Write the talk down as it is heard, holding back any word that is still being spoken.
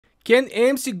Can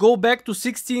AMC go back to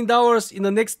 $16 in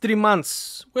the next 3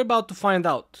 months? We're about to find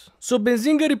out. So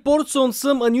Benzinga reports on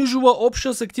some unusual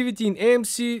options activity in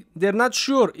AMC. They're not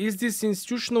sure, is this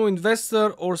institutional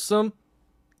investor or some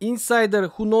insider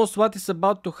who knows what is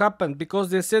about to happen, because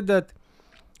they said that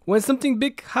when something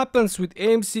big happens with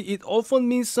AMC, it often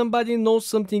means somebody knows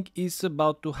something is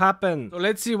about to happen. So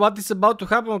let's see what is about to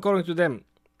happen according to them.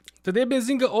 Today,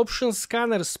 Benzinga option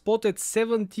scanner spotted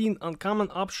 17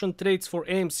 uncommon option trades for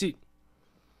AMC.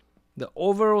 The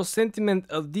overall sentiment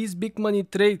of these big money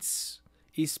trades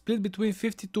is split between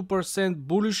 52%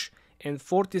 bullish and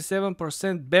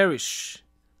 47% bearish.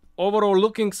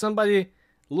 Overall somebody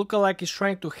lookalike is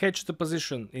trying to hedge the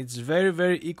position. It's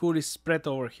very equally spread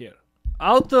over here.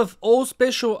 Out of all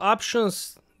special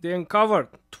options they uncovered,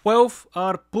 12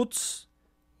 are puts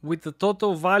with a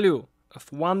total value of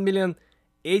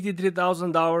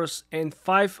 $1,083,000 and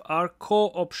 5 are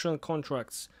call option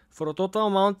contracts for a total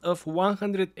amount of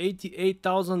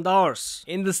 $188,000.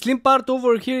 And the slim part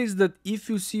over here is that if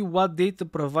you see what data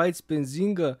provides,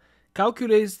 Benzinga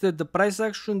calculates that the price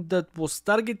action that was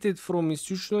targeted from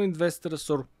institutional investors,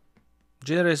 or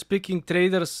generally speaking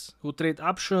traders who trade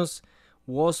options,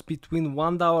 was between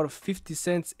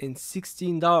 $1.50 and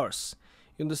 $16.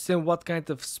 You understand what kind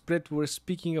of spread we're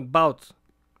speaking about.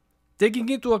 Taking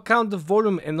into account the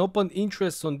volume and open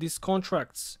interest on these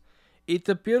contracts, it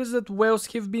appears that whales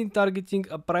have been targeting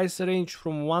a price range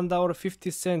from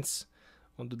 $1.50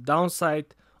 on the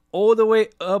downside all the way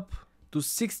up to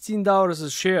 $16 a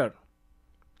share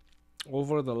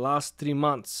over the last 3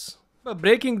 months. But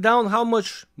breaking down how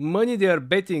much money they are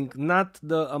betting, not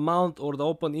the amount or the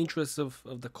open interest of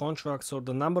the contracts or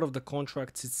the number of the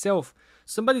contracts itself.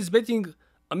 Somebody's betting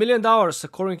 $1 million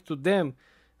according to them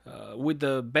with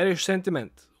the bearish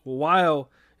sentiment, while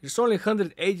there's only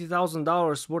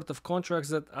 $180,000 worth of contracts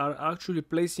that are actually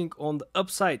placing on the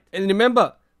upside. And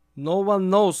remember, no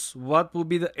one knows what will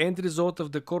be the end result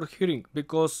of the court hearing,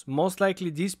 because most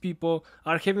likely these people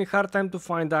are having a hard time to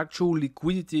find actual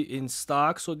liquidity in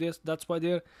stock, so that's why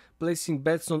they're placing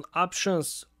bets on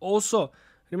options. Also,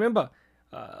 remember,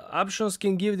 options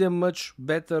can give them much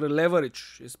better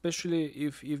leverage, especially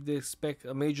if they expect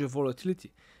a major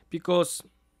volatility, because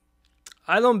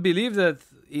I don't believe that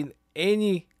in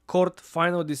any court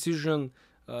final decision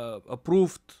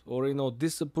approved or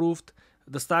disapproved,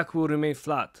 the stock will remain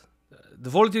flat. The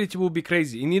volatility will be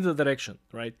crazy in either direction,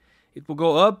 right? It will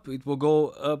go up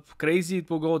crazy, it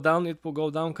will go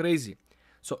down crazy.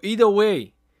 So either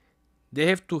way, they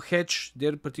have to hedge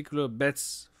their particular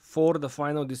bets for the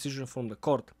final decision from the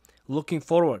court. Looking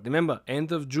forward, remember,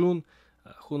 end of June,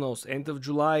 who knows, end of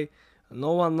July,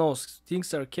 no one knows.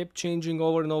 Things are kept changing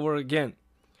over and over again.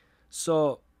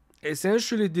 So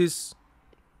essentially these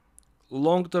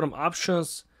long-term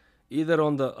options, either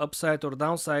on the upside or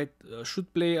downside,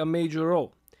 should play a major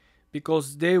role,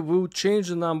 because they will change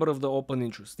the number of the open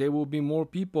interest. There will be more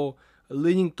people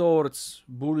leaning towards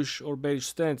bullish or bearish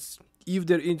stance if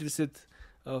they're interested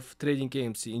of trading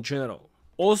AMC in general.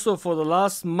 Also, for the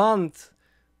last month,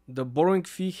 the borrowing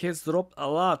fee has dropped a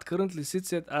lot. Currently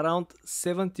sits at around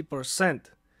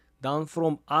 70%, down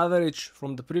from average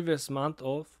from the previous month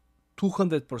of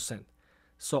 200%.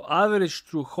 So average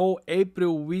through whole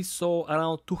April, we saw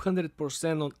around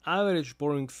 200% on average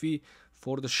borrowing fee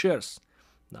for the shares.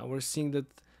 Now we're seeing that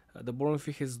the borrowing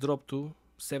fee has dropped to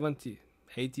 70,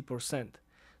 80%.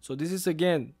 So this is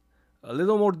again a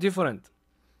little more different,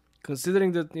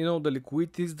 considering that the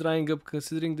liquidity is drying up,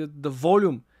 considering that the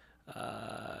volume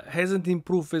hasn't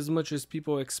improved as much as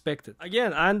people expected.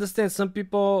 Again, I understand some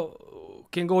people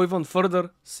can go even further,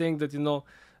 saying that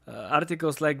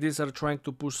articles like this are trying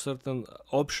to push certain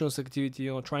options activity,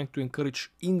 trying to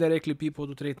encourage indirectly people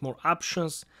to trade more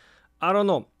options. I don't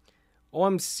know. All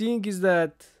I'm seeing is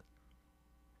that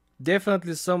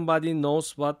definitely somebody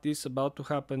knows what is about to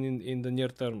happen in the near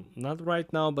term. Not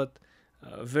right now, but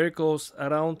very close,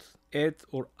 around, at,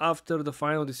 or after the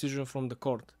final decision from the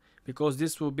court. Because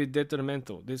this will be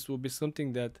detrimental. This will be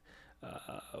something that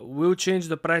will change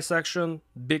the price action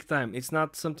big time. It's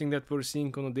not something that we're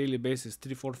seeing on a daily basis,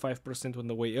 3, 4, 5% on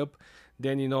the way up.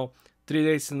 Then 3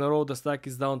 days in a row the stock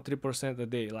is down 3% a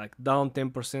day, like down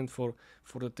 10% for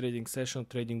the trading session,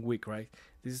 trading week, right?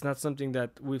 This is not something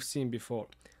that we've seen before.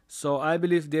 So I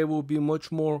believe there will be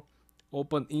much more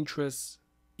open interest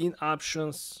in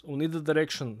options on either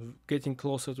direction, getting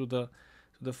closer to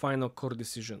the final court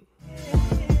decision.